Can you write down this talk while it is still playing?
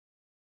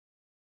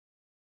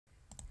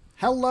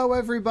Hello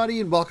everybody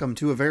and welcome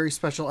to a very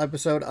special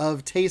episode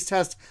of Taste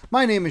Test.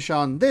 My name is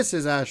Sean, this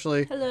is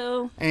Ashley.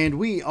 Hello. And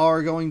we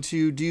are going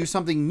to do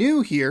something new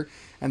here,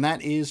 and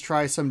that is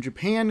try some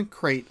Japan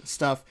crate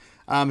stuff.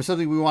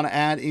 Something we want to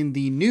add in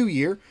the new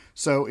year.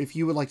 So if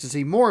you would like to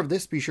see more of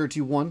this, be sure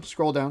to 1,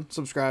 scroll down,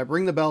 subscribe,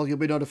 ring the bell, you'll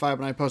be notified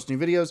when I post new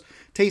videos.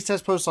 Taste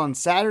Test posts on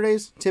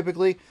Saturdays,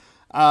 typically.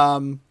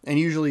 And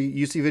usually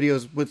you see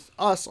videos with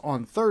us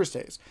on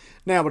Thursdays.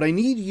 Now, what I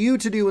need you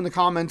to do in the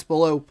comments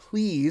below,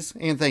 please,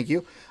 and thank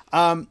you,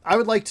 I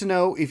would like to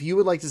know if you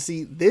would like to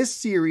see this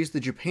series, the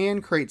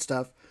Japan crate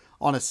stuff,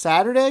 on a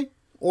Saturday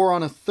or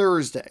on a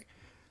Thursday.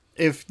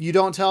 If you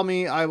don't tell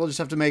me, I will just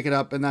have to make it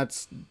up, and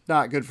that's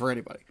not good for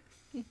anybody.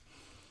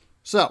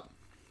 So,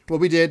 what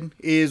we did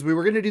is we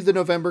were going to do the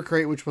November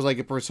crate, which was like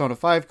a Persona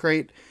 5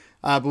 crate,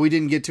 but we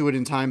didn't get to it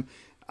in time.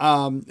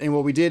 And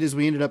what we did is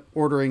we ended up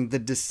ordering the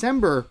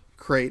December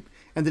crate,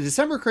 and the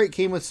December crate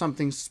came with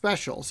something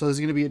special. So there's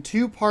going to be a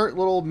 2-part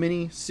little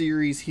mini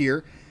series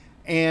here,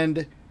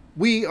 and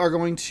we are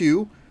going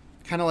to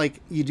kind of like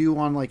you do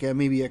on like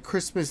maybe a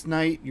Christmas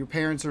night. Your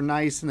parents are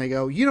nice and they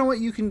go, you know what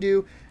you can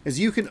do is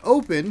you can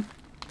open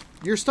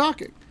your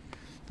stocking.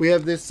 We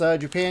have this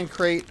Japan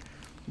crate,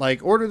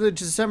 like order the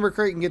December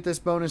crate and get this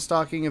bonus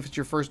stocking if it's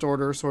your first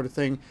order sort of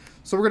thing.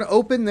 So we're going to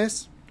open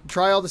this,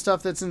 try all the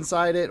stuff that's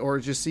inside it, or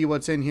just see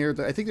what's in here.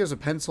 I think there's a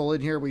pencil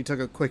in here. We took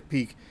a quick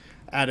peek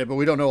at it, but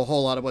we don't know a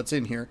whole lot of what's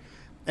in here.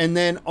 And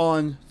then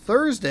on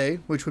Thursday,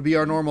 which would be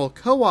our normal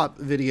co-op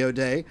video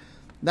day,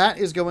 that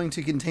is going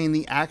to contain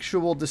the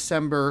actual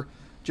December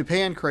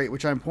Japan crate,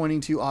 which I'm pointing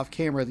to off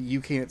camera that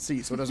you can't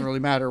see, so it doesn't really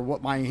matter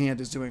what my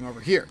hand is doing over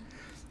here.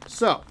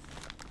 So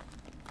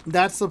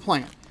that's the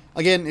plan.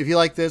 Again, if you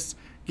like this,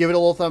 give it a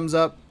little thumbs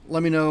up.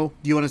 Let me know,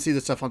 do you want to see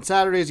this stuff on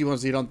Saturdays? Do you want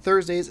to see it on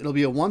Thursdays? It'll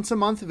be a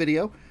once-a-month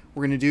video.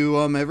 We're going to do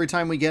every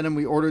time we get them.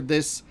 We ordered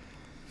this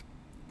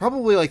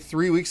probably like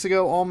 3 weeks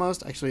ago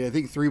almost. Actually, I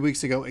think 3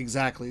 weeks ago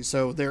exactly.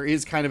 So there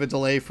is kind of a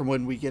delay from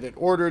when we get it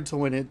ordered to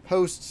when it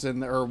posts,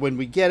 or when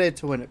we get it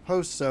to when it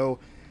posts. So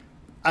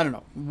I don't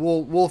know.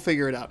 We'll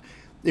figure it out.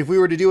 If we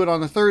were to do it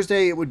on a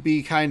Thursday, it would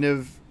be kind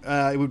of,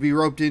 it would be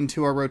roped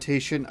into our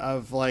rotation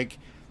of like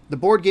the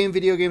board game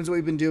video games that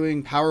we've been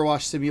doing, Power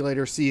Wash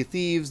Simulator, Sea of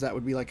Thieves. That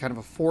would be like kind of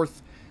a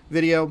 4th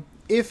video.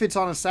 If it's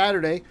on a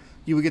Saturday,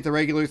 you would get the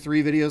regular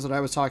 3 videos that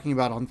I was talking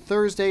about on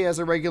Thursday as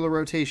a regular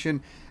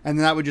rotation, and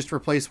then that would just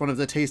replace one of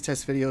the taste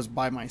test videos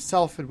by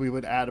myself, and we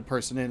would add a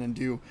person in and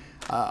do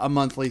a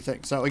monthly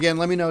thing. So again,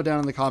 let me know down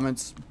in the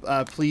comments,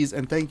 please,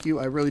 and thank you.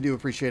 I really do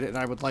appreciate it, and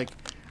I would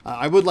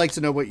like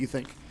to know what you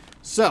think.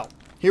 So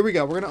here we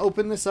go. We're going to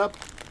open this up.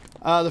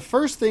 The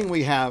first thing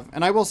we have,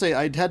 and I will say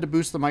I had to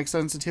boost the mic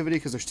sensitivity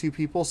because there's 2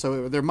 people,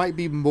 so there might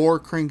be more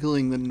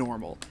crinkling than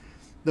normal.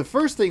 The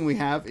first thing we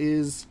have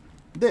is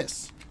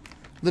this.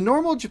 The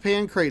normal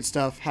Japan crate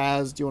stuff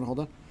has, do you want to hold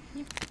on?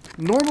 Yeah.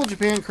 Normal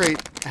Japan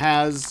crate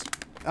has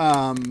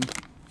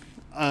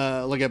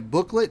like a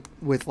booklet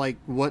with like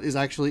what is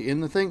actually in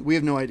the thing. We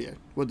have no idea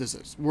what this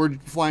is. We're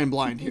flying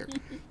blind here.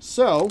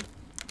 So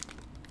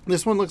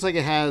this one looks like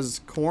it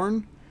has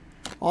corn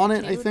on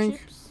it, I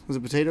think. Chips? Was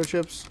it potato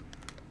chips?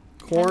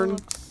 Corn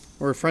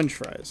or French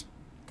fries?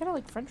 Kind of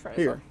like French fries,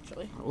 here,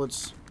 actually.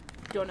 Let's.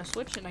 Do you want to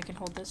switch and I can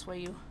hold this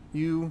way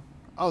you.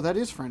 Oh, that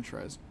is French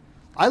fries.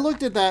 I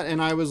looked at that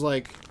and I was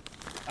like,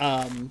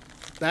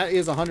 that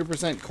is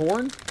 100%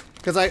 corn.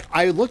 Because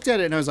I looked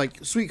at it and I was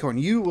like, sweet corn.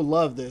 You will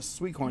love this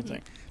sweet corn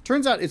thing.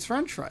 Turns out it's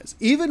French fries.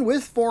 Even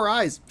with 4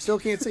 eyes, still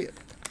can't see it.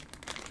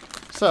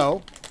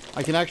 So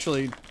I can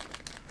actually,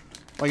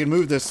 I can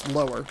move this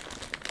lower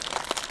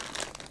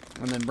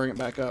and then bring it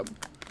back up.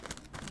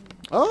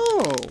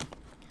 Oh,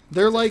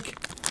 they're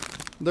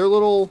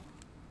little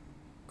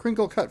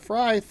crinkle cut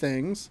fry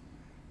things.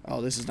 Oh,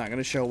 this is not going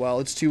to show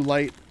well. It's too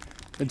light.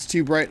 It's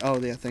too bright. Oh,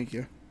 yeah, thank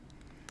you.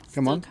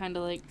 Come on. Kind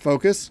of like...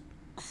 Focus.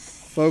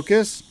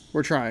 Focus.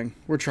 We're trying.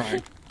 We're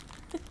trying.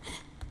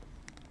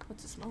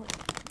 What's it smell like?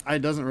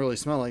 It doesn't really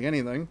smell like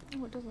anything.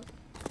 Oh, it doesn't.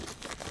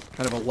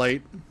 Kind of a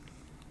light.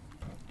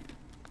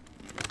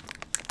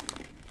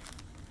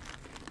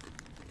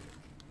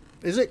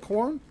 Is it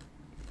corn?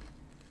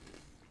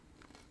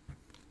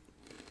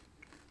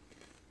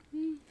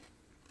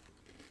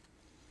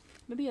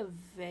 Maybe a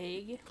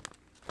vague...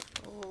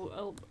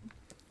 Oh,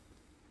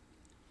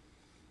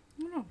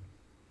 I don't know.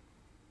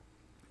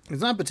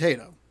 It's not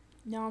potato.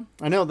 No.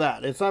 I know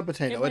that. It's not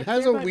potato. It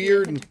has a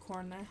weird... Be a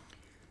corn there.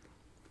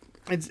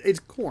 It's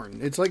corn.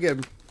 It's like a...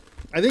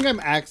 I think I'm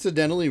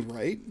accidentally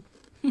right.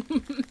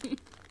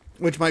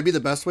 Which might be the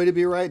best way to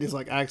be right, is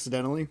like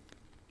accidentally.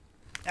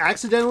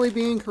 Accidentally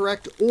being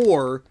correct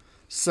or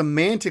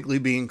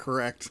semantically being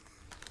correct.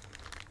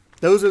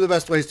 Those are the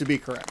best ways to be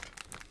correct.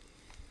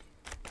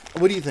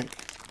 What do you think?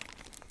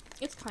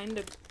 It's kind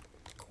of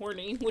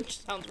corny, which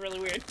sounds really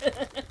weird.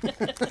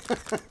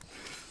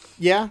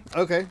 Yeah,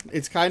 okay.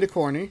 It's kind of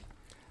corny.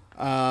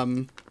 I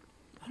don't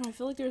know, I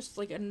feel like there's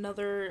like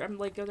another... I'm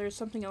like, oh, there's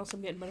something else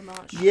I'm getting, but I'm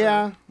not sure.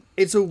 Yeah,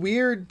 it's a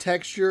weird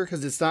texture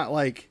because it's not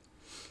like...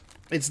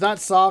 It's not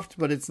soft,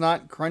 but it's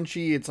not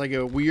crunchy. It's like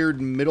a weird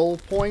middle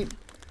point.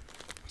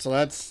 So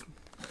that's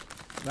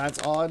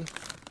That's odd.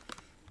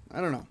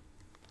 I don't know.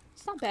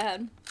 It's not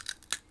bad.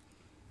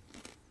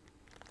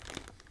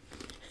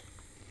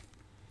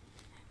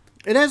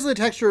 It has the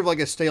texture of like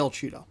a stale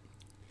Cheeto.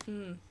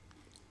 Mm.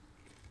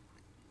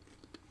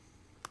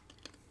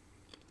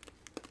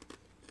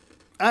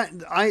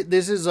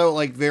 This is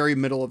like very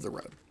middle of the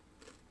road.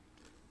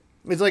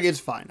 It's like, it's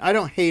fine. I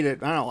don't hate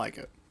it. I don't like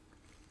it.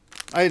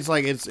 It's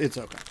like, it's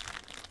okay.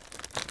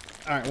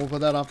 All right, we'll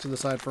put that off to the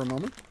side for a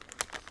moment.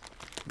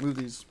 Move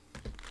these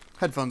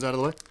headphones out of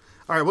the way.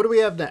 All right, what do we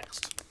have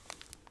next?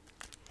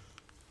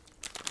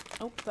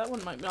 Oh, that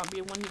one might not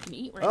be one you can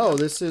eat right now. Oh,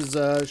 this is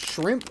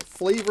shrimp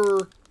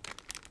flavor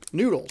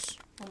noodles.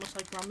 Almost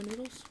like ramen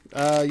noodles?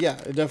 Yeah,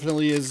 it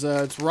definitely is.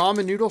 It's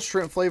ramen noodles,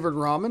 shrimp flavored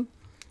ramen.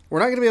 We're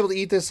not going to be able to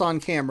eat this on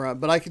camera,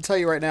 but I can tell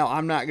you right now,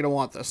 I'm not going to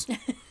want this.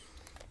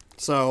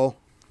 So,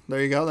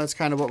 there you go. That's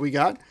kind of what we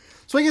got.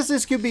 So, I guess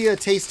this could be a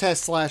taste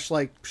test /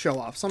 like show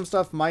off. Some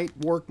stuff might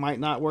work, might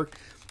not work.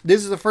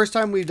 This is the first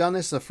time we've done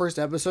this, the first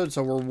episode,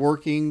 so we're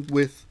working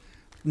with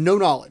no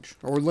knowledge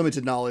or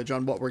limited knowledge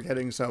on what we're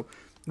getting. So,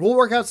 we'll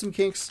work out some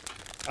kinks.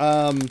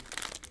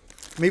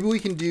 Maybe we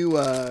can do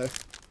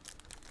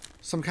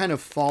some kind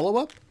of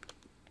follow-up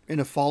in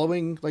a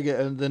following, like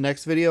the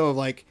next video of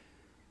like,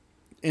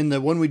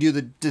 when we do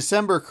the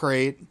December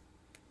crate.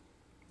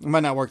 It might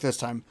not work this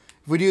time.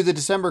 If we do the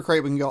December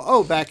crate, we can go,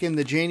 oh, back in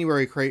the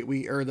January crate,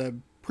 or the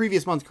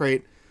previous month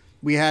crate,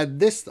 we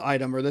had this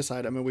item or this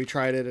item, and we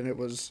tried it, and it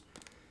was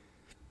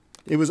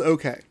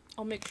okay.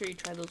 I'll make sure you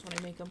try those when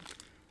I make them.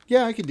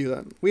 Yeah, I could do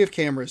that. We have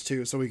cameras,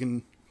 too, so we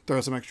can throw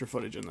some extra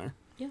footage in there.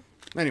 Yeah.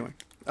 Anyway,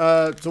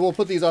 so we'll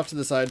put these off to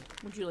the side.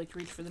 Would you like to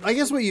reach for the next I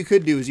guess one? what you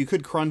could do is you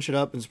could crunch it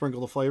up and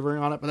sprinkle the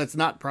flavoring on it, but that's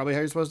not probably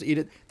how you're supposed to eat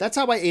it. That's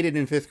how I ate it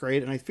in 5th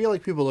grade, and I feel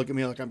like people look at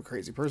me like I'm a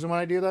crazy person when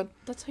I do that.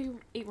 That's how you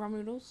ate ramen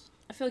noodles?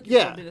 I feel like you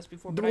told me this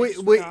before, but I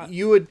just forgot.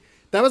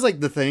 That was like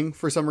the thing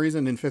for some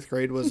reason in 5th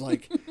grade was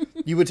like,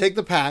 you would take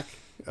the pack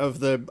of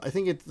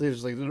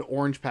there's like an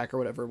orange pack or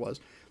whatever it was,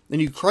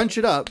 and you crunch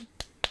it up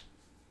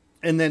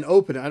and then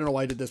open it. I don't know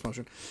why I did this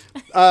motion.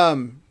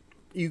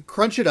 You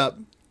crunch it up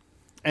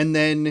and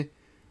then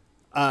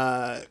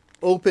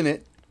open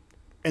it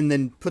and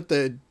then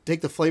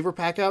take the flavor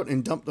pack out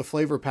and dump the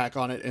flavor pack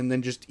on it and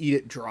then just eat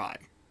it dry.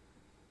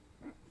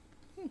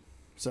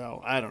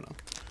 So, I don't know.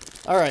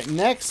 All right,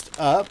 next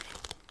up,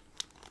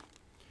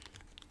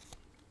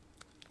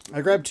 I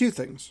grabbed 2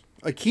 things.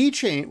 A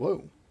keychain.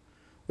 Whoa.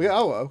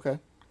 Okay.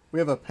 We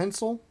have a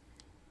pencil.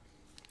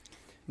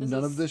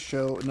 None of this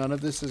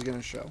is going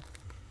to show.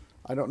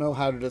 I don't know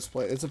how to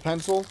display it. It's a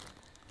pencil.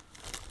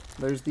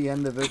 There's the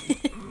end of it.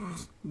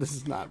 This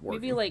is not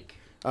working. Maybe like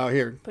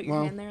here. Put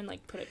your hand there and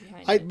like put it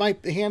behind it. My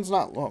hand's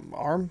not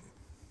arm.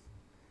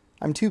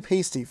 I'm too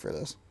pasty for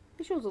this.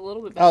 It shows a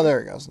little bit better. Oh, there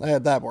it goes.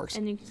 That works.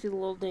 And you can see the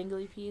little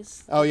dangly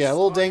piece. Oh yeah, a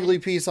little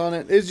dangly piece on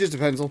it. It's just a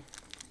pencil.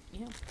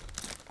 Yeah.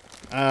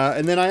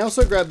 And then I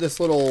also grabbed this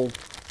little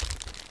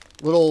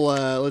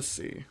let's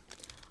see.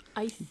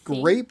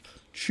 Grape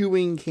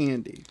chewing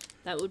candy.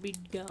 That would be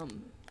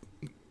gum.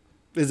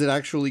 Is it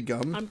actually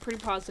gum? I'm pretty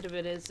positive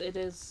it is. It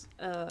is.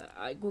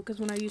 Because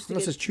when I used to.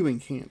 This is chewing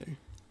candy.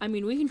 I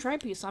mean, we can try a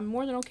piece. I'm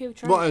more than okay with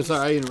trying. Well, I'm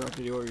sorry, I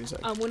interrupted you. What were you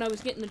saying? When I was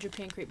getting the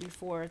Japan crate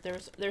before,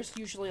 there's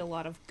usually a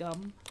lot of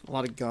gum. A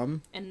lot of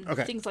gum. And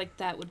things like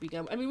that would be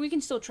gum. I mean, we can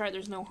still try it.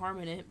 There's no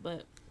harm in it,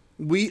 but.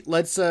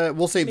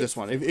 We'll save this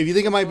one. If you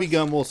think it might be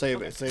gum, we'll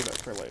save it. Save it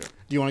for later.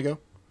 Do you want to go?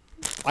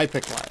 I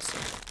picked last.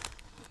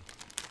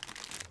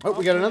 Oh,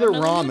 we got another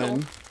ramen.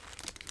 Noodle.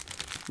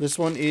 This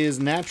one is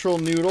natural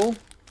noodle.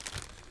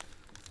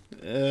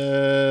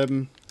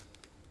 So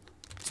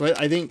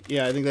I think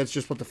that's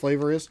just what the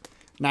flavor is.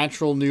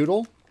 Natural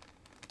noodle.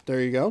 There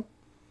you go.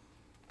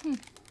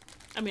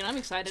 I mean, I'm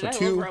excited. I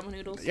love ramen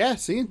noodles. Yeah,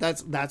 see,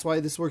 that's why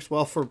this works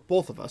well for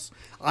both of us.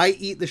 I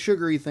eat the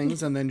sugary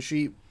things, and then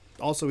she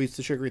also eats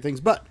the sugary things,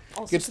 but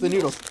also gets the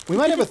noodles. We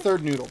might have a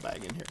third noodle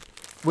bag in here,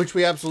 which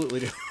we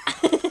absolutely do.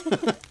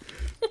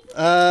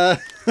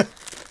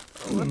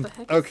 What the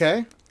heck?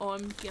 Okay.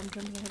 I'm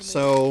jumping ahead of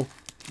So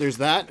there's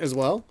that as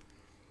well.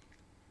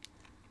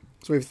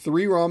 So we have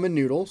 3 ramen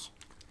noodles.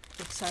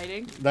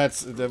 Exciting.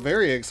 That's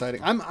very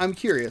exciting. I'm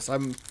curious.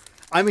 I'm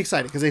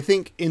excited because I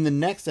think in the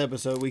next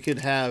episode we could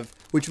have,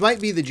 which might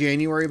be the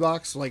January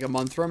box, like a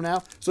month from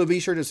now. So be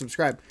sure to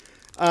subscribe.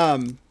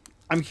 I'm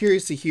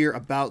curious to hear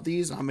about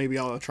these. Maybe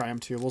I'll try them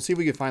too. We'll see if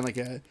we can find like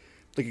a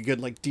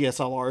good like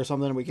DSLR or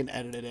something, and we can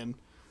edit it in.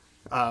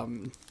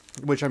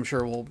 Which I'm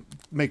sure will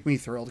make me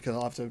thrilled because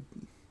I'll have to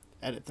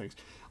edit things.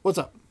 What's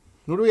up?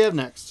 What do we have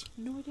next?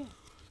 No idea.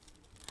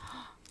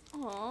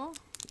 Aww.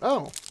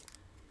 Oh.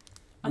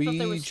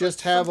 We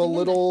just have a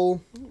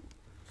little...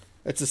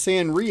 It's a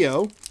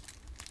Sanrio.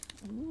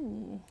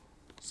 Ooh.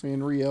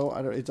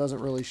 Sanrio. It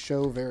doesn't really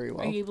show very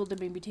well. Are you able to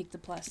maybe take the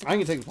plastic I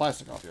can take the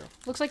plastic off here.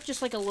 Looks like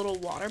just like a little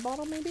water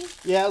bottle, maybe?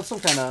 Yeah, it's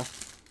some kind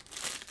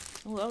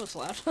of... Oh, that was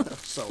loud. That was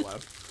so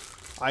loud.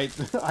 I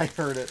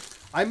heard it.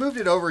 I moved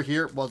it over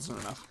here. It wasn't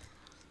enough.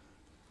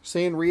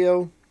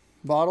 Sanrio.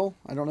 bottle.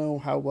 I don't know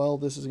how well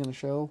this is going to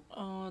show The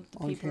on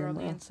paper camera. on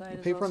the inside.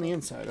 The paper on the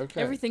inside,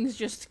 okay. Everything's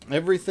just...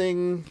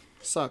 Everything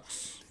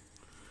sucks.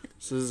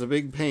 This is a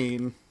big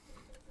pain.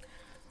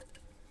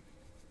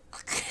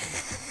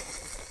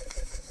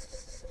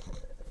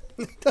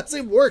 It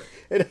doesn't work.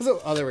 It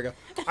doesn't... Oh, there we go.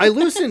 I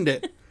loosened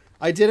it.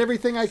 I did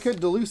everything I could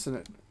to loosen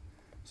it.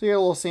 So you got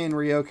a little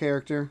Sanrio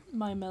character.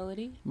 My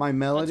Melody. My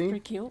Melody. That's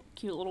pretty cute.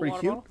 Cute little Pretty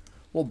water cute. bottle.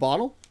 Little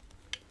bottle.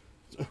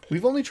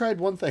 We've only tried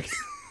one thing.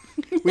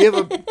 we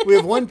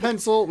have one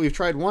pencil. We've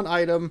tried one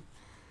item.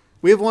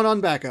 We have one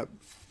on backup.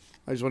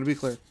 I just want to be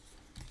clear.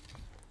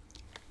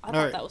 I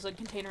thought that was a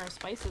container of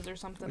spices or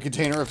something. A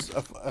container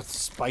of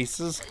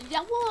spices?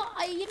 Yeah, well,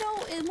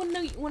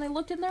 when I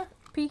looked in there,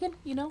 peeking,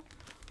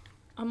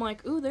 I'm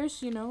like, ooh,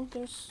 there's,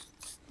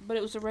 but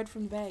it was a red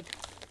from the bag.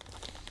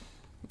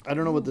 I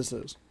don't know what this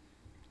is.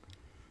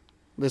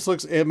 This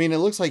looks, it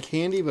looks like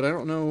candy, but I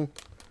don't know.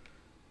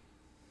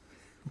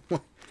 All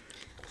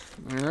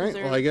right,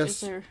 well, I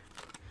guess.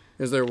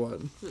 Is there what?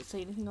 Does it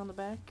say anything on the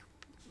back?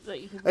 That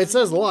you can It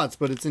says lots,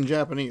 but it's in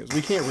Japanese.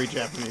 We can't read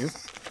Japanese.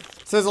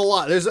 It says a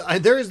lot.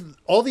 There's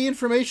all the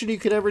information you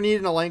could ever need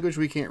in a language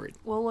we can't read.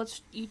 Well,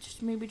 let's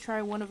each maybe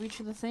try one of each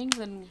of the things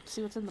and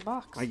see what's in the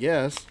box. I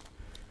guess.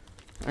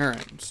 All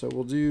right, so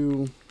we'll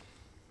do.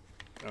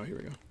 Oh, here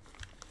we go.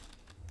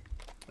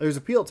 There's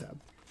a peel tab.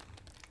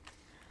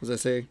 What does that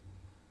say?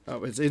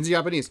 Oh, it's in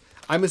Japanese.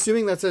 I'm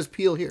assuming that says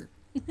peel here.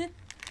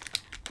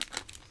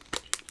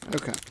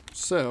 Okay,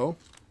 so.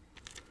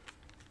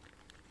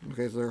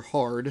 Okay, so they're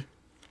hard.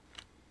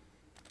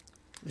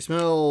 They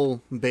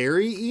smell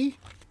berry-y.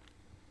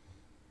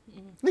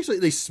 Actually,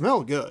 they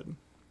smell good.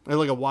 They're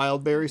like a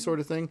wild berry sort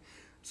of thing.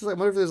 It's like, I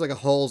wonder if there's like a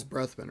Hall's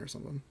breath mint or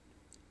something.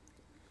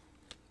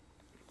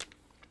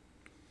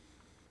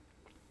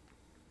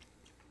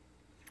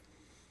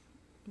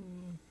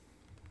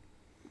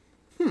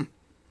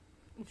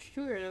 It's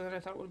chewier than I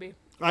thought it would be.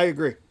 I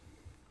agree.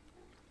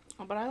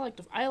 But I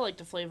like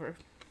the flavor.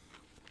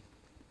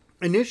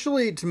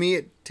 Initially, to me,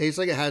 it tastes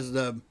like it has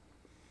the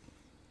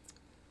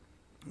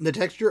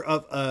texture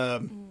of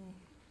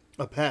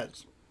a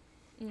Pez.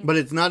 But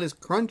it's not as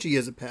crunchy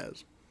as a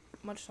Pez.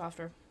 Much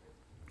softer.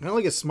 Kind of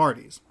like a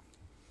Smarties.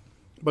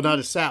 But not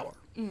as sour.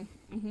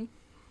 Mm-hmm.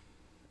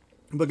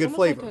 But good Almost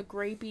flavor. like a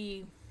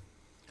grapey.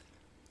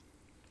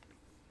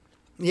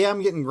 Yeah,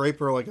 I'm getting grape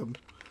or like a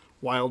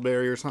wild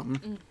berry or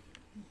something.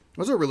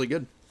 Those are really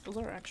good. Those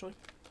are actually.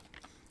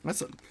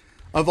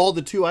 Of all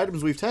the 2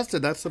 items we've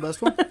tested, that's the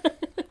best one.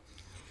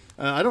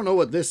 I don't know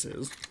what this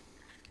is.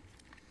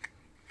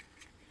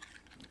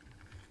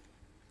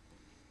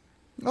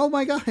 Oh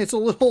my god, it's a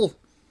little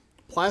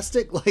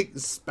plastic like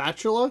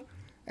spatula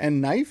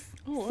and knife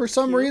for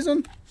some cute.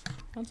 reason.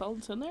 That's all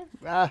that's in there?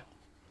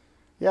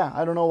 Yeah,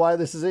 I don't know why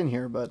this is in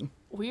here, but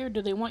Weird.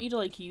 Do they want you to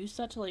like use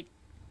that to like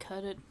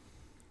cut it,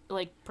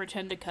 like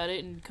pretend to cut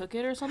it and cook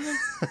it or something?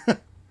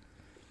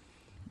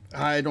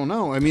 I don't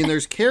know. I mean,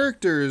 there's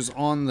characters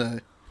on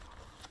the...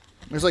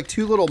 There's like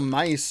 2 little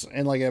mice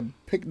and like a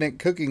picnic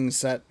cooking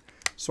set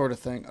sort of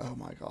thing. Oh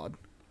my god.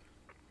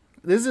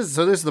 This is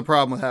the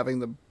problem with having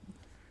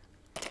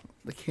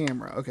the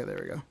camera. Okay, there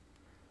we go.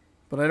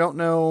 But I don't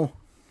know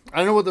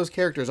what those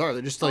characters are.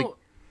 They're just like...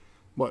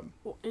 What?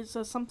 It's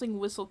something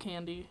whistle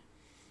candy.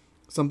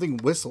 Something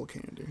whistle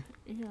candy.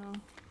 Yeah.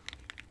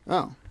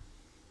 Oh.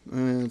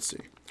 Let's see.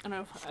 I don't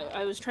know.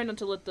 I was trying not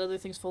to let the other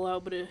things fall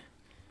out, but it...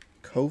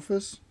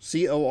 Cofus?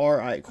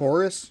 C-O-R-I...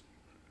 Chorus?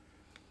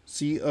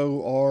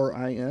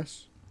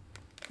 C-O-R-I-S?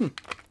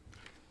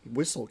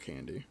 Whistle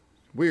candy.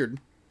 Weird.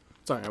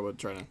 Sorry, I would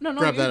try to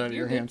grab that out of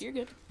your hands. You're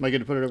good. Am I good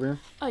to put it over here?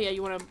 Oh, yeah,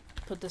 you want to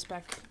put this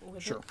back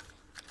with Sure. it?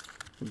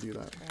 We'll do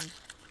that. Try and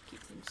keep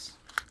things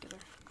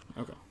together.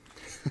 Okay.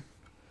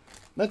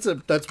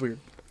 That's weird.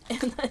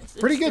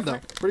 Pretty good, though.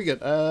 Pretty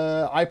good.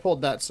 I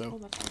pulled that, so. Oh,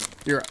 that's fine.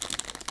 You're up.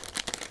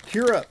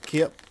 You're up,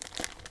 Kip.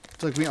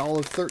 Took me all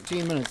of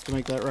 13 minutes to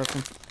make that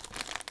reference.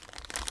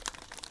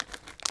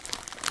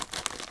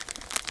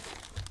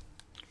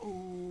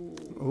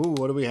 Ooh,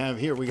 what do we have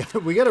here? We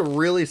got a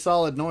really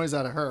solid noise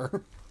out of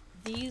her.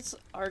 These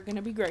are going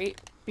to be great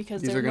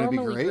because These they're are gonna be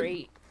normally great?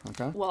 great.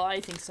 Okay. Well,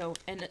 I think so.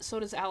 And so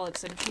does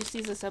Alex. And if she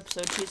sees this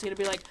episode, she's going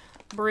to be like,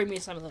 bring me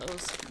some of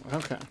those.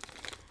 Okay.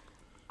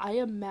 I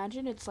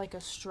imagine it's like a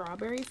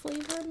strawberry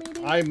flavor,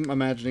 maybe? I'm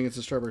imagining it's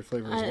a strawberry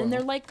flavor as well. And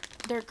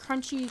they're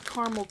crunchy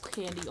caramel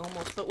candy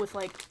almost, but with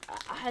like,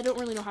 I don't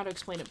really know how to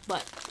explain it,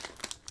 but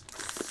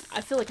I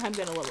feel like I'm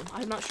going to love them.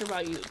 I'm not sure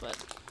about you, but...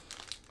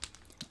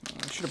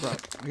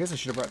 I guess I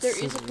should have brought There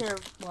scissors. is a pair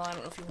of, well, I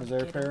don't know if you want Is to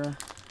there a get pair? them.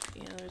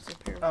 Yeah, there's a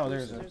pair of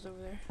there's scissors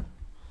over there.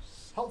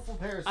 Helpful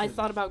pair of I scissors.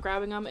 thought about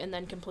grabbing them and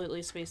then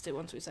completely spaced it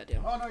once we sat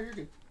down. Oh, no, you're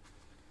good.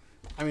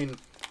 I mean,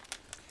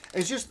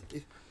 it's just...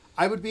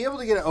 I would be able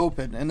to get it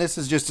open, and this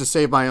is just to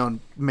save my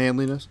own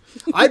manliness.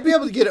 I'd be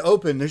able to get it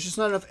open. There's just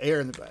not enough air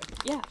in the bag.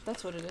 Yeah,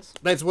 that's what it is.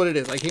 That's what it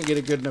is. I can't get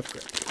a good enough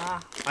grip.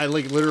 Ah. I,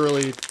 like,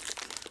 literally...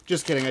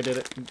 Just kidding, I did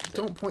it.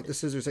 Don't point the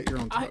scissors at your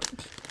own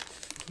throat.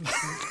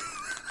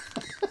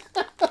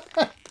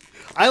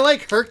 I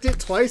like, herked it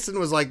twice and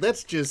was like,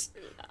 that's just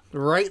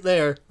Right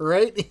there.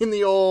 Right in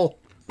the old...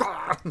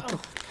 Oh,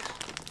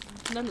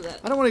 none of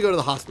that. I don't want to go to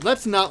the hospital.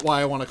 That's not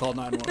why I want to call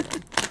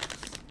 911.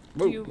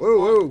 Do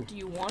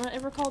you want to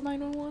ever call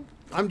 911?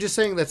 I'm just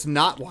saying that's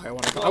not why I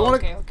want to call. Oh,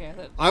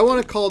 I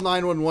want to call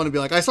 911 and be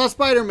like, I saw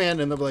Spider-Man,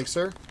 and they'll be like,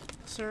 sir,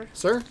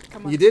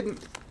 come on. you didn't.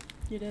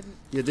 You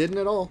didn't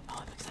at all. Oh,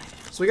 I'm excited.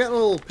 So we got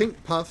little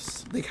pink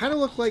puffs. They kind of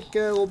look like a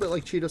little bit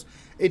like Cheetos.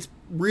 It's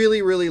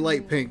really, really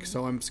light pink,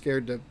 so I'm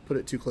scared to put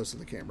it too close to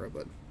the camera.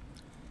 But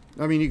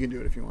I mean, you can do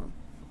it if you want.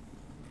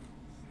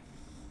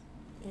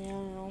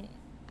 Yeah.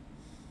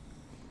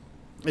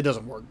 It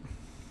doesn't work.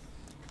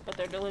 But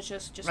they're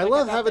delicious. Just I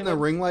love having the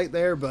ring light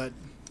there, but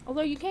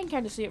although you can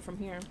kind of see it from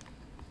here.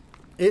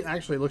 It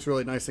actually looks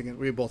really nice again.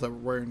 We both are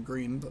wearing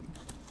green, but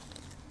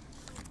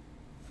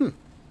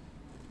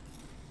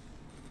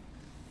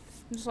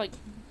Just like, it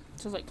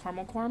says like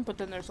caramel corn, but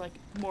then there's like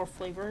more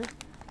flavor,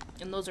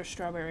 and those are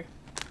strawberry.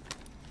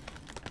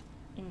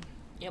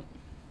 Yep.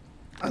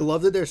 I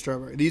love that they're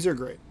strawberry. These are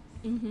great.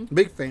 Mm-hmm.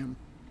 Big fan.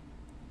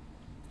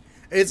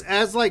 It's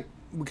as like,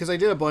 because I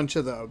did a bunch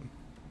of the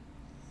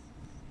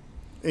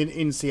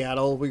in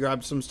Seattle. We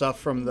grabbed some stuff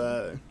from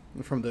the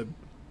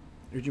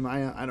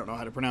Ujimaya. I don't know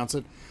how to pronounce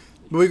it,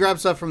 but we grabbed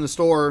stuff from the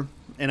store,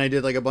 and I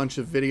did like a bunch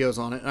of videos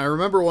on it. And I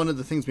remember one of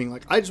the things being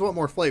like, I just want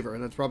more flavor,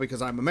 and that's probably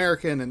because I'm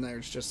American, and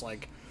there's just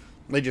like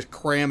they just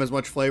cram as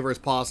much flavor as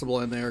possible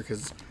in there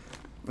because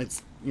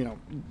it's, you know,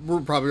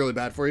 we're probably really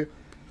bad for you.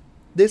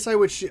 This I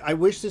wish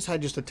this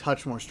had just a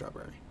touch more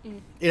strawberry.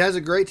 It has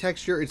a great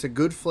texture. It's a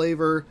good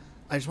flavor.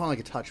 I just want like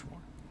a touch more.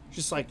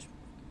 Just like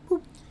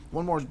whoop,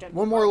 one more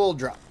little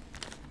drop.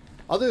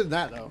 Other than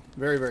that, though,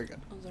 very, very good.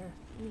 Oh, there.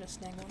 I'm gonna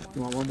snag one more.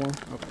 You want one more?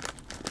 Okay.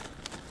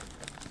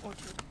 Or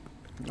two.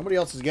 Nobody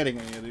else is getting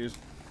any of these.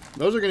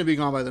 Those are going to be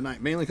gone by the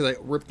night, mainly because I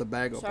ripped the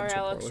bag open. Sorry, so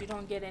Alex, poorly. you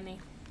don't get any.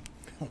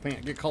 Oh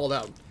man, get called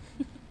out.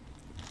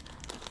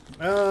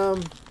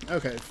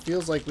 Okay.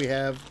 Feels like we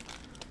have.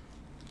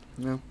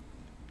 No.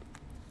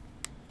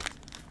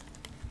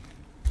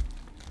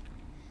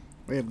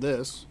 We have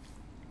this.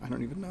 I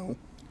don't even know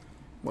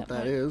what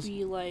that is.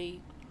 Be like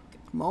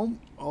Come on,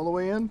 all the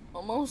way in.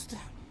 almost.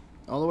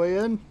 All the way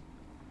in.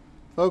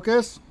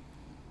 Focus.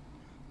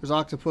 There's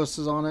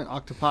octopuses on it.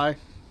 Octopi.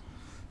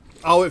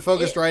 Oh, it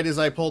focused right as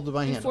I pulled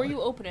my hand. Before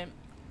you open it,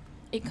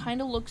 it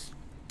kind of looks.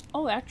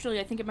 Oh, actually,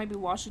 I think it might be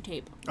washi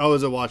tape. Oh,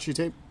 is it washi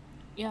tape?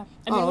 Yeah,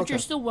 I mean, which okay. you're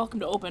still welcome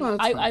to open. Oh,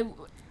 that's fine.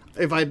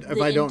 If I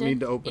don't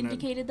need to open it.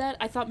 Indicated that.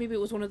 I thought maybe it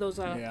was one of those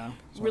Yeah,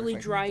 really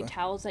dry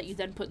towels that you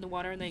then put in the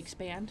water and they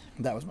expand.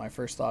 That was my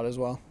first thought as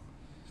well.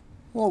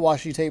 Well,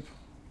 washi tape.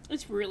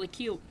 It's really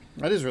cute.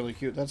 That is really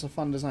cute. That's a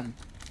fun design.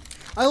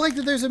 I like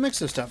that there's a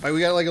mix of stuff.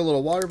 We got like a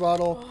little water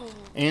bottle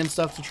and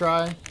stuff to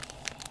try.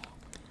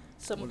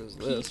 Some What is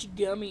peach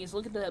gummies.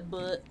 Look at that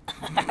butt.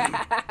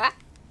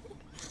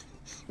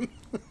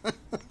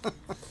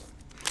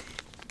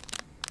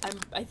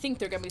 I think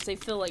they're gummies. They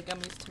feel like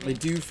gummies to me. They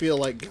do feel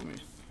like gummy.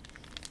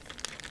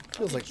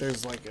 Feels like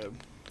there's like a...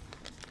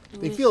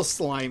 They feel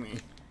slimy.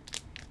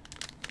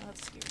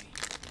 That's scary.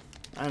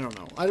 I don't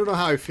know. I don't know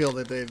how I feel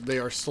that they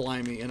are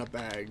slimy in a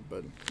bag,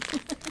 but...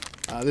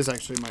 this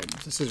actually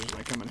the scissors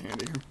might come in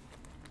handy here.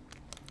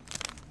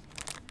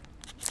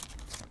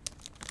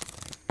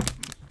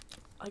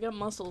 I got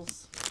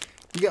muscles.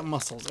 You got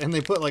muscles, and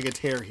they put like a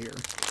tear here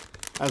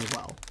as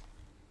well.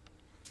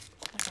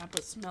 I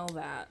gotta smell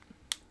that.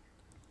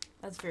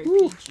 That's very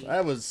Whew, peachy.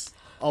 that was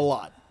a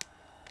lot.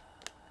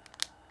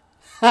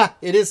 Ha!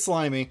 It is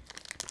slimy.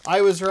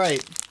 I was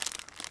right.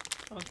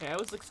 Okay, I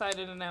was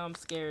excited and now I'm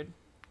scared.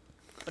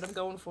 But I'm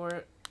going for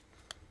it.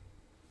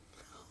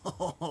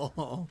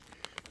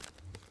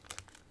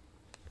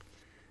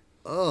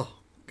 Oh,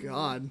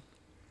 God.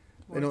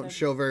 They don't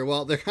show very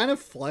well. They're kind of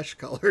flesh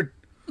colored,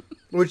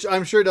 which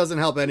I'm sure doesn't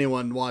help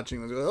anyone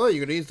watching this. Oh, you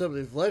could eat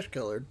something flesh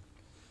colored.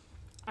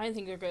 I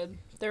think they're good.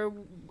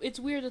 It's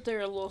weird that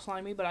they're a little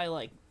slimy, but I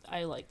like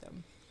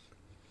them.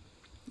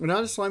 They're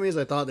not as slimy as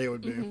I thought they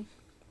would be. Mm-hmm.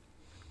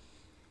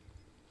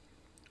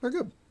 They're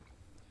good.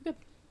 Good.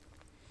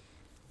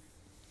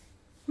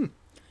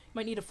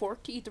 Might need a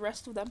fork to eat the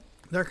rest of them.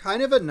 They're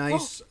kind of a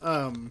nice.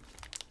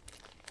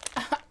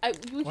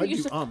 We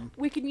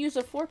can use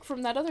a fork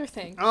from that other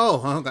thing.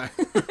 Oh, okay.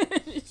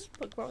 Just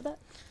poke with that.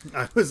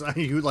 I think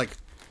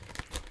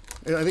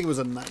it was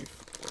a knife.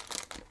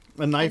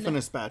 A knife and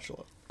a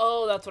spatula.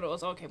 Oh, that's what it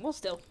was. Okay, well,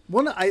 still.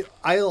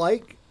 I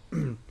like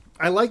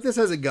I like this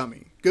as a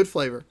gummy. Good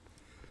flavor.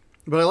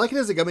 But I like it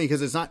as a gummy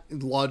because it's not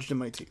lodged in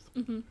my teeth.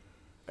 Mm-hmm.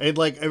 It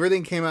like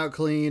everything came out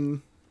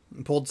clean.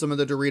 Pulled some of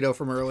the Dorito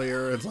from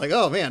earlier. It's like,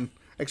 oh man,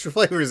 extra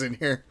flavors in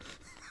here.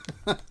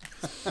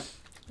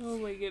 Oh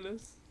my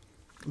goodness.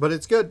 But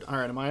it's good. All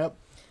right, am I up?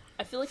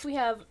 I feel like we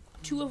have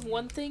 2 of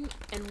one thing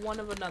and 1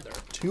 of another.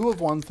 2 of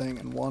one thing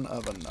and 1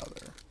 of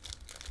another.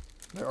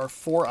 There are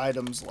 4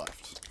 items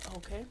left.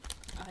 Okay.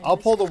 I'll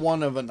pull the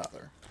 1 of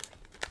another.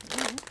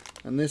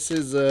 Mm-hmm. And this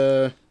is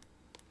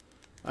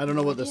I don't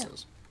know what this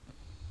is.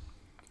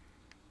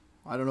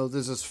 I don't know if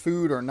this is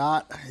food or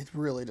not. It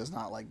really does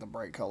not like the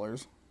bright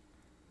colors.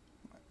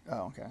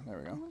 Oh, okay. There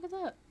we go. Look at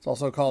that. It's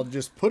also called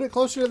just put it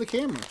closer to the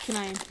camera.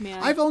 May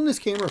I? I've owned this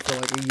camera for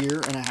like a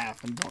year and a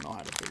half and don't know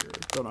how to figure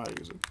it. Don't know how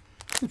to use it.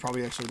 It's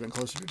probably actually been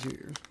closer to 2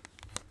 years.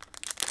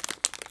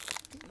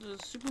 There's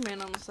a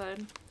Superman on the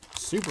side.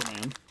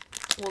 Superman?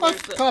 Well,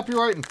 That's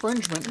copyright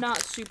infringement.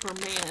 Not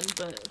Superman,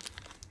 but...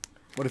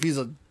 What if he's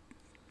a...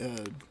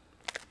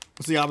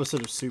 what's the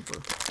opposite of super?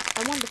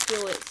 I wanted to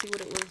feel it, see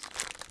what it was.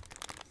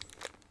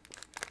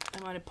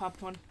 I might have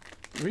popped one.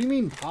 What do you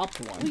mean popped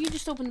one? Well, you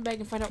just open the bag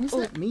and find out. What does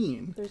that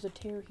mean? There's a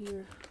tear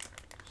here.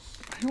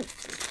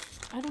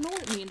 I don't know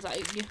what it means. Are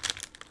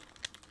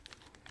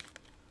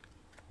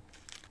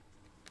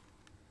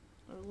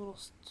little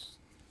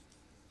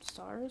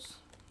stars?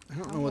 I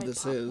don't know what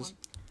this is. One?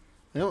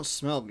 They don't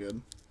smell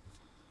good.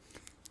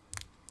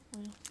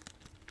 Well,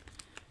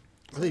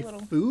 are they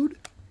food?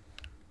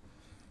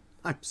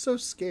 I'm so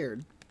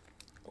scared.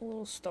 A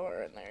little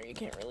star in there. You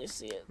can't really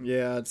see it.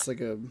 Yeah, it's like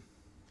a...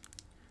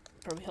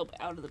 Probably help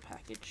out of the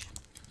package.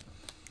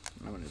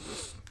 I'm gonna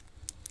just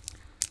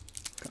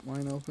cut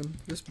mine open.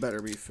 This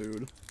better be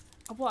food.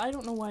 Well, I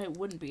don't know why it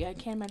wouldn't be. I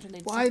can't imagine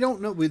they'd... Well, I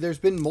don't know. There's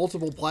been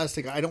multiple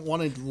plastic. I don't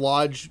want to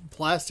lodge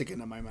plastic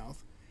into my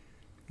mouth.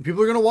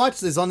 People are going to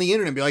watch this on the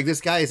internet and be like,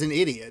 this guy is an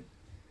idiot.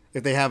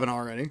 If they haven't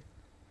already.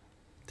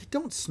 They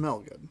don't smell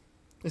good.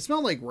 They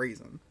smell like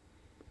raisin.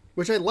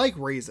 Which I like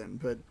raisin,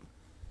 but...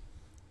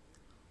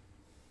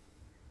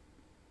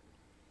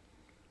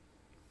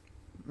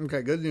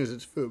 Okay, good news,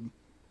 it's food.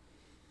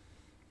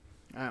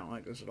 I don't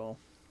like this at all.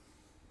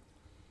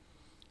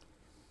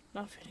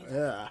 Not fitting.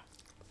 Yeah.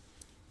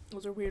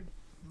 Those are weird.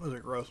 Those are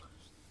gross.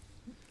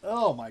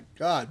 Oh my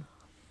god.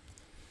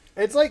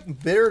 It's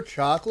like bitter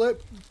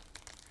chocolate.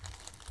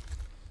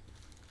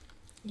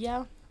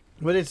 Yeah.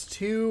 But it's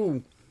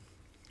too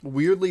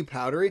weirdly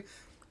powdery.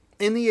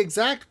 In the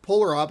exact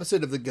polar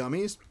opposite of the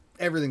gummies,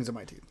 everything's in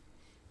my teeth.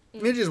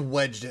 It's just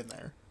wedged in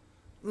there.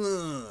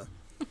 Ugh.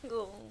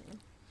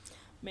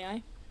 May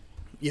I?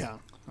 Yeah,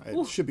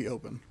 it should be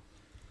open.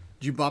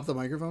 Did you bop the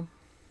microphone?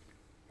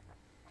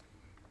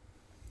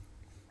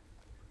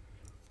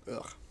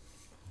 Ugh.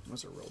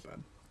 Those are real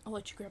bad. I'll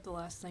let you grab the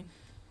last thing.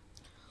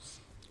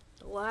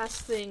 The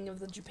last thing of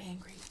the Japan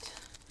crate.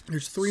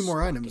 There's 3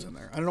 more items in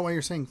there. I don't know why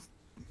you're saying...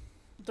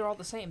 They're all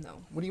the same,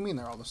 though. What do you mean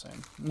they're all the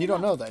same? You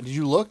don't know that. Did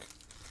you look?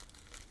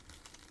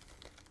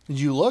 Did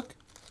you look?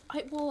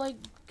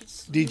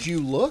 Did you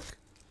look?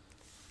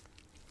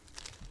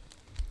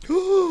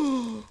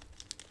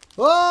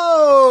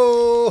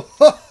 Oh!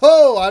 Ho,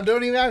 ho! I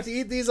don't even have to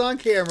eat these on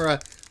camera.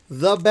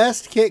 The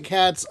best Kit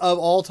Kats of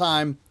all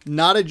time.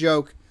 Not a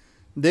joke.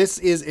 This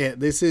is it.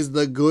 This is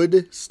the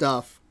good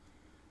stuff.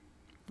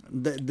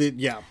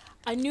 Yeah.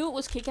 I knew it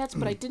was Kit Kats,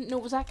 but I didn't know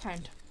it was that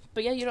kind.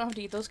 But yeah, you don't have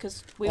to eat those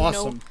because we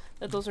know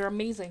that those are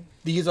amazing.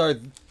 These are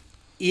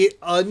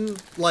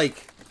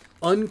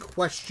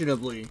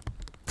unquestionably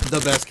the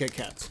best Kit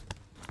Kats.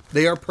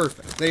 They are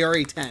perfect. They are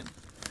a 10.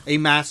 A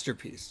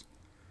masterpiece.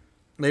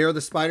 They are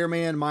the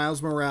Spider-Man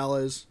Miles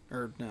Morales,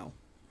 or no,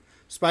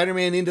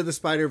 Spider-Man Into the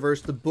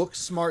Spider-Verse, the book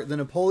smart, the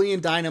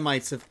Napoleon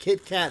Dynamites of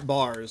Kit Kat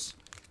bars.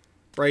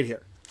 Right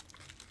here.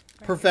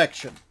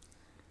 Perfection.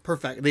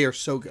 Perfect. They are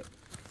so good.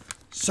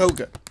 So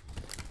good.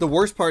 The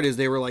worst part is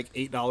they were like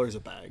 $8 a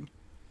bag.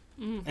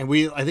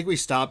 And I think we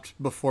stopped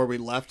before we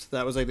left.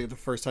 That was, I think, the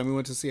first time we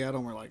went to Seattle,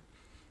 and we're like,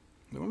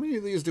 how many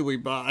of these do we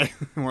buy?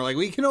 And we're like,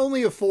 we can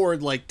only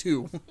afford like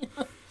 2.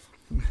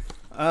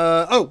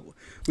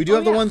 We do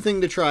have the one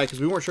thing to try, because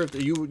we weren't sure if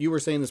you were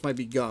saying this might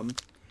be gum.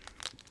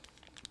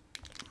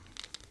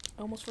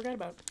 I almost forgot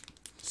about it.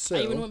 So,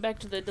 I even went back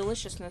to the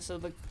deliciousness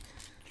of the...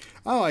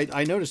 Oh,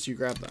 I noticed you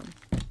grabbed them.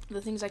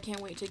 The things I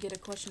can't wait to get a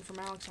question from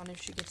Alex on if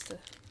she gets to...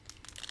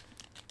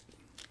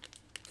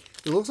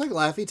 It looks like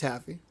Laffy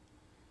Taffy.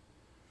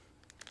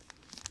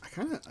 I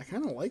kind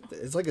of like that.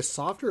 It's like a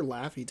softer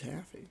Laffy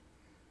Taffy.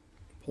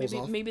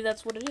 Maybe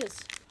that's what it is.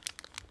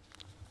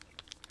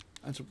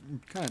 That's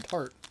kind of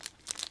tart.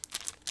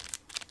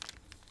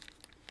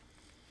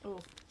 Oh.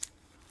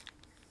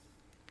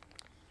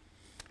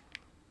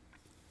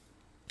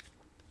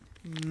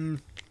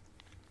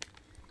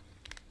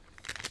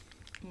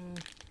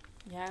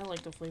 Yeah, I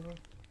like the flavor.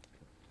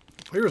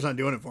 The flavor's not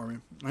doing it for me.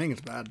 I think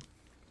it's bad.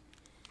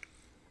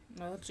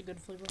 No, that's a good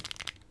flavor.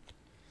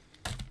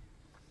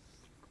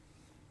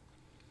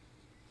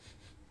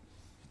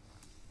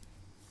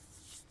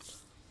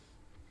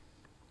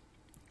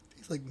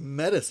 It's like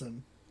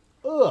medicine.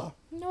 Ugh.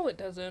 No, it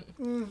doesn't.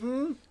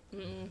 Mm-hmm.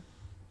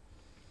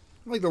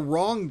 Like the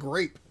wrong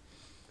grape.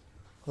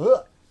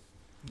 Ugh.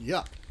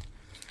 Yuck.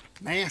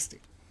 Nasty.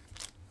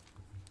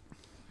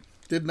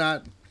 Did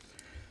not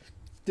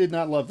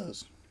love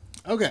those.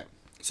 Okay.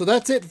 So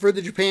that's it for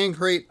the Japan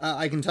crate.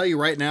 I can tell you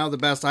right now the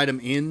best item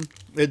in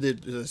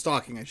the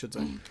stocking, I should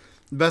say.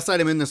 The best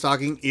item in the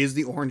stocking is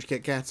the orange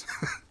Kit Kats.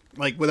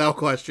 Like, without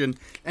question.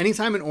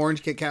 Anytime an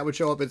orange Kit Kat would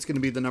show up, it's going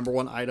to be the number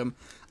 1 item.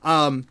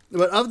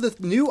 But of the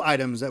new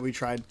items that we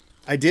tried,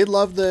 I did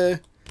love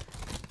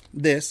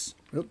this.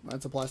 Oop,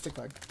 that's a plastic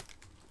bag.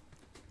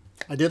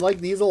 I did like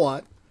these a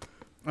lot.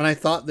 And I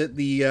thought that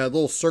the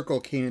little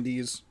circle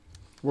candies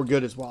were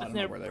good as well. I don't know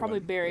They're where they probably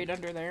went. buried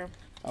under there.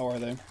 Oh, are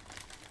they?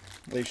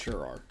 They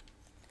sure are.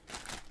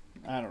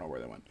 I don't know where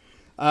they went.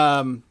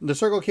 The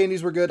circle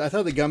candies were good. I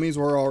thought the gummies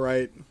were all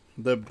right.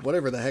 The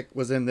whatever the heck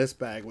was in this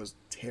bag was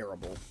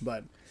terrible,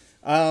 but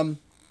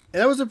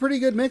that was a pretty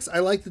good mix. I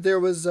liked that there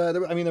was.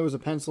 There was a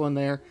pencil in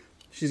there.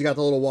 She's got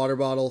the little water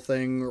bottle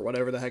thing or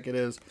whatever the heck it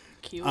is.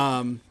 Cute.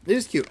 It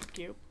is cute.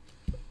 Cute.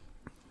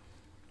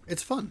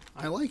 It's fun.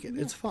 I like it.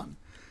 Yeah. It's fun.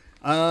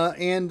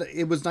 And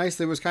it was nice.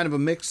 There was kind of a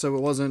mix, so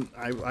it wasn't.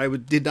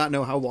 Did not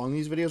know how long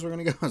these videos were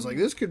going to go. I was like,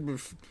 this could.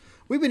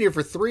 We've been here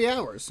for 3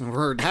 hours, and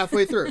we're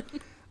halfway through.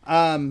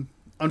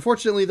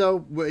 Unfortunately,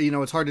 though,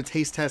 it's hard to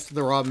taste test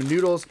the ramen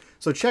noodles.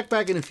 So check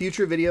back in a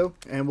future video,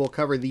 and we'll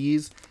cover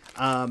these.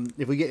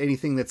 If we get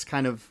anything that's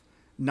kind of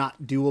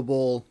not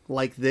doable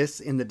like this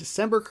in the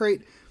December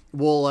crate,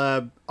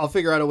 I'll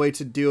figure out a way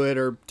to do it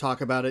or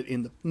talk about it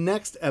in the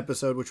next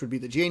episode, which would be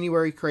the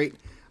January crate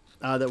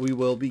that we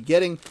will be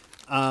getting.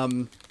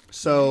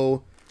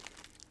 So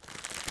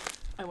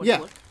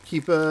yeah,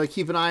 keep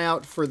an eye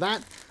out for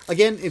that.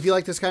 Again, if you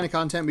like this kind of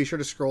content, be sure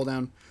to scroll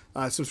down,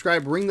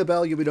 subscribe, ring the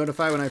bell. You'll be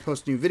notified when I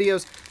post new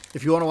videos.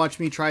 If you want to watch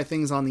me try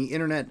things on the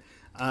internet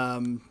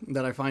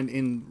that I find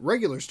in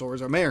regular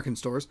stores or American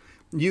stores,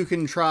 you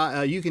can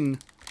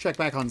check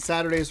back on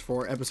Saturdays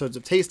for episodes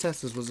of Taste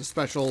Test. This was a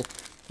special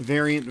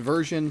variant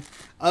version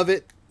of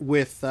it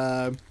with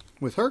her.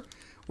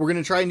 We're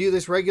going to try and do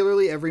this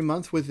regularly every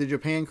month with the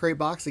Japan Crate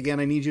box. Again,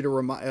 I need you to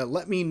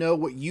let me know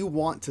what you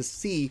want to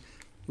see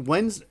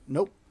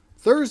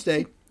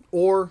Thursday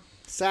or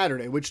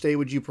Saturday. Which day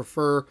would you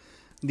prefer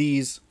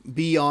these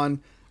be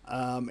on?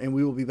 And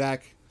we will be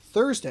back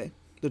Thursday,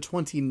 the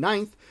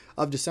 29th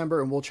of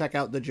December, and we'll check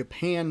out the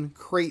Japan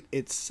Crate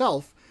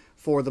itself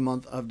for the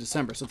month of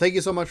December. So thank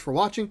you so much for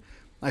watching.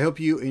 I hope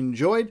you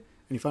enjoyed.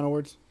 Any final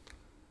words?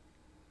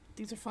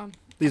 These are fun.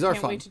 These are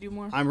fun. fun. Wait to do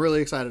more. I'm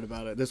really excited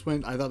about it.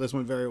 I thought this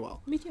went very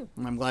well. Me too.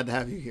 And I'm glad to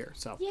have you here.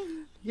 So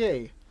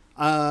yay.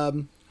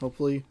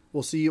 Hopefully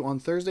we'll see you on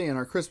Thursday in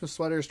our Christmas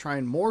sweaters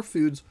trying more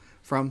foods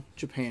from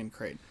Japan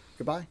Crate.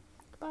 Goodbye.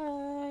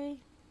 Bye.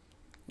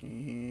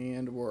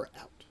 And we're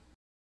out.